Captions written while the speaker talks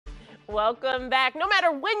Welcome back. No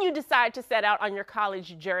matter when you decide to set out on your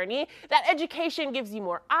college journey, that education gives you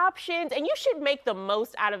more options, and you should make the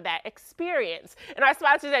most out of that experience. And our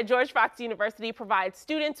sponsors at George Fox University provide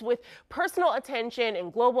students with personal attention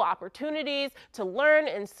and global opportunities to learn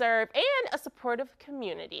and serve, and a supportive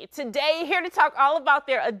community. Today, here to talk all about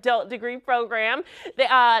their adult degree program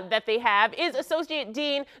that they have is Associate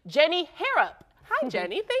Dean Jenny Harrop. Hi,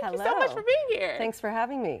 Jenny. Thank you so much for being here. Thanks for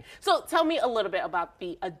having me. So tell me a little bit about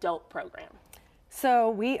the adult program. So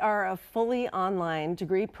we are a fully online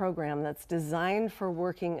degree program that's designed for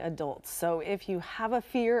working adults. So if you have a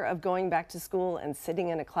fear of going back to school and sitting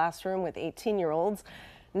in a classroom with 18-year-olds,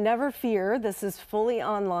 never fear. This is fully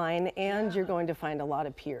online, and you're going to find a lot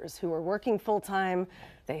of peers who are working full-time.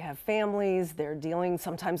 They have families, they're dealing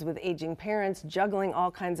sometimes with aging parents, juggling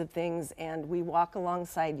all kinds of things, and we walk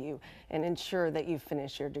alongside you and ensure that you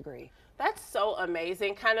finish your degree. That's so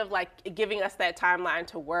amazing, kind of like giving us that timeline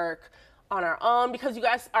to work on our own, because you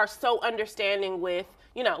guys are so understanding with,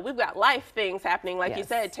 you know, we've got life things happening, like you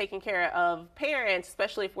said, taking care of parents,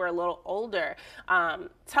 especially if we're a little older.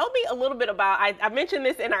 Tell me a little bit about, I mentioned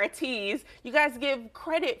this in our tease, you guys give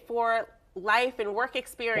credit for life and work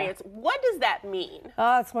experience. What does that mean?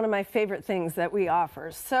 It's one of my favorite things that we offer.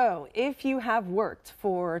 So if you have worked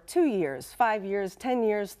for 2 years, 5 years, 10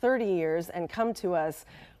 years, 30 years, and come to us,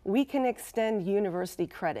 we can extend university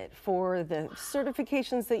credit for the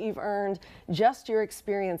certifications that you've earned, just your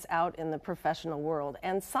experience out in the professional world,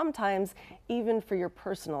 and sometimes even for your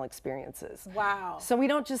personal experiences. Wow. So we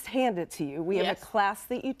don't just hand it to you. We have a class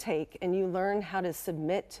that you take and you learn how to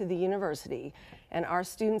submit to the university, and our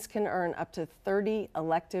students can earn up to 30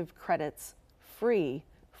 elective credits free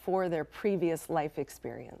for their previous life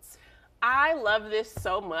experience. I love this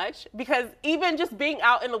so much, because even just being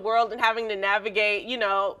out in the world and having to navigate, you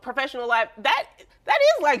know, professional life, that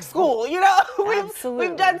is like school, you know.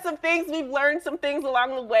 We've done some things, we've learned some things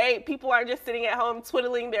along the way. People aren't just sitting at home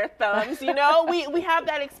twiddling their thumbs, you know. we have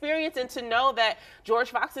that experience, and to know that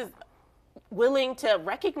George Fox is willing to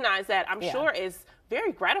recognize that, I'm sure is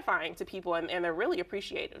very gratifying to people, and they're really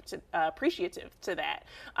appreciative to that.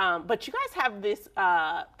 But you guys have this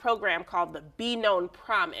program called the Be Known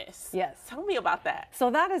Promise. Yes. Tell me about that. So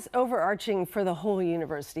that is overarching for the whole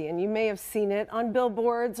university, and you may have seen it on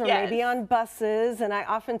billboards or maybe on buses, and I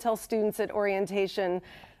often tell students at orientation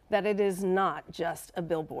that it is not just a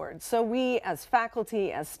billboard. So we as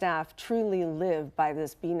faculty, as staff, truly live by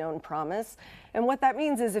this Be Known Promise. And what that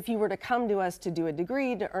means is if you were to come to us to do a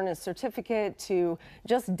degree, to earn a certificate, to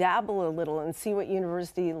just dabble a little and see what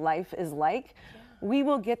university life is like, we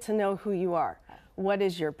will get to know who you are. What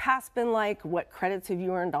has your past been like? What credits have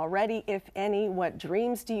you earned already, if any? What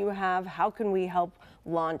dreams do you have? How can we help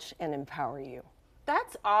launch and empower you?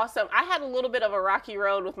 That's awesome. I had a little bit of a rocky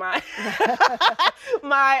road with my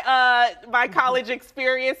my college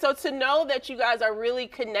experience. So to know that you guys are really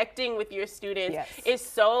connecting with your students is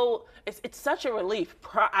so, it's such a relief.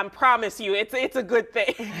 I promise you, it's a good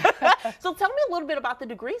thing. So tell me a little bit about the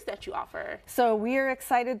degrees that you offer. So we are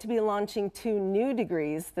excited to be launching 2 new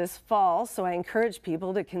degrees this fall. So I encourage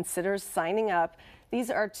people to consider signing up. These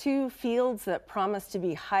are 2 fields that promise to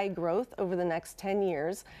be high growth over the next 10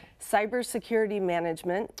 years, cybersecurity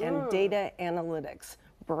management and data analytics.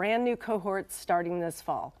 Brand new cohorts starting this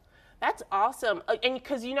fall. That's awesome. And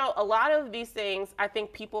because, you know, a lot of these things, I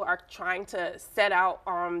think people are trying to set out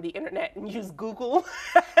on the internet and use Google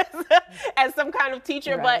as some kind of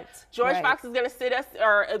teacher, but George Fox is going to sit us,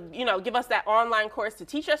 or, you know, give us that online course to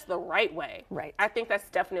teach us the right way. I think that's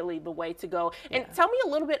definitely the way to go. And tell me a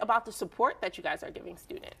little bit about the support that you guys are giving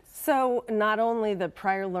students. So not only the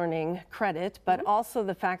prior learning credit, but also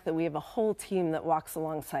the fact that we have a whole team that walks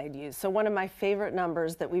alongside you. So one of my favorite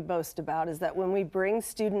numbers that we boast about is that when we bring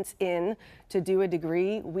students in to do a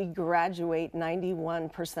degree, we graduate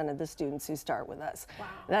 91% of the students who start with us. Wow.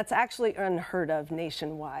 That's actually unheard of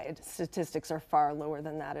nationwide. Statistics are far lower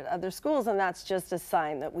than that at other schools, and that's just a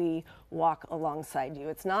sign that we walk alongside you.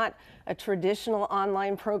 It's not a traditional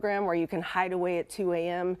online program where you can hide away at 2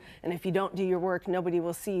 a.m. and if you don't do your work, nobody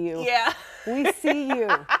will see you. We see you.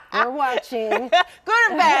 We're watching.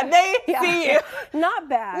 Good or bad, they see you. Not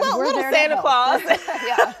bad. Little Santa Claus.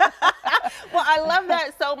 Well, I love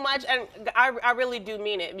that so much, and I really do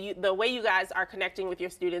mean it. The way you guys are connecting with your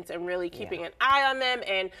students and really keeping an eye on them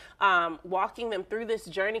and walking them through this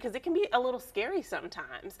journey, because it can be a little scary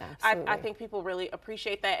sometimes. I think people really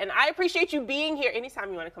appreciate that, and I appreciate you being here. Anytime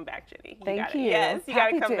you want to come back, Jenny. Thank you. Yes, you got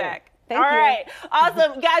to come back. Thank you. All right.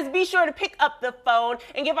 Awesome. Guys, be sure to pick up the phone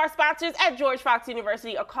and give our sponsors at George Fox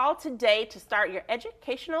University a call today to start your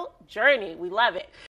educational journey. We love it.